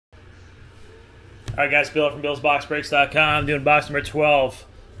All right, guys, Bill from BillsBoxBreaks.com doing box number 12,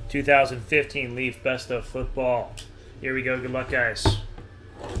 2015 Leaf Best of Football. Here we go. Good luck, guys.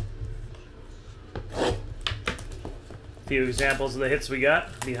 A few examples of the hits we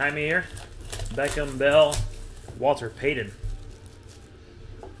got behind me here. Beckham, Bell, Walter Payton.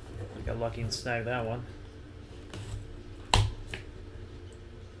 I got lucky and snagged that one.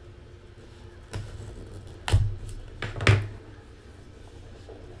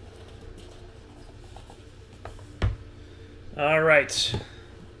 All right.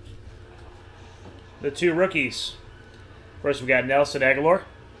 The two rookies. First, we got Nelson Agholor,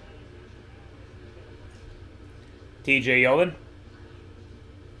 TJ Yeldon,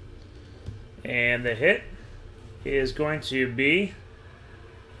 and the hit is going to be,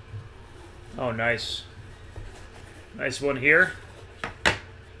 oh, nice. Nice one here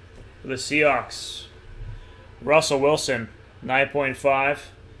for the Seahawks. Russell Wilson, 9.5,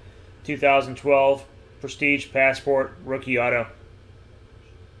 2012 Prestige Passport Rookie Auto.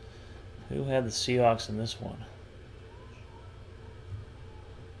 Who had the Seahawks in this one?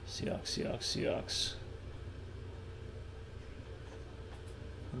 Seahawks.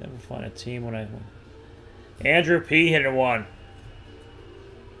 I never find a team when I... Andrew P. hit a one.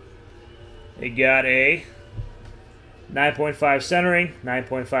 They got a 9.5 centering,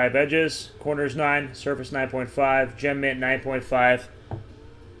 9.5 edges, corners 9, surface 9.5, gem mint 9.5,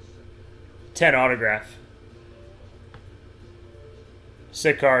 10 autograph.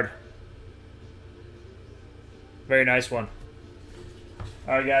 Sick card. Very nice one.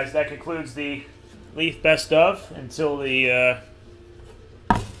 Alright, guys, that concludes the Leaf Best of until the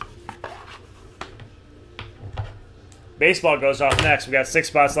baseball goes off next. We got 6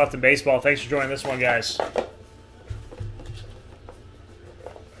 spots left in baseball. Thanks for joining this one, guys.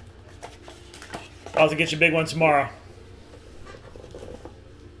 I'll have to get you a big one tomorrow.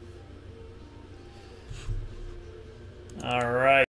 All right.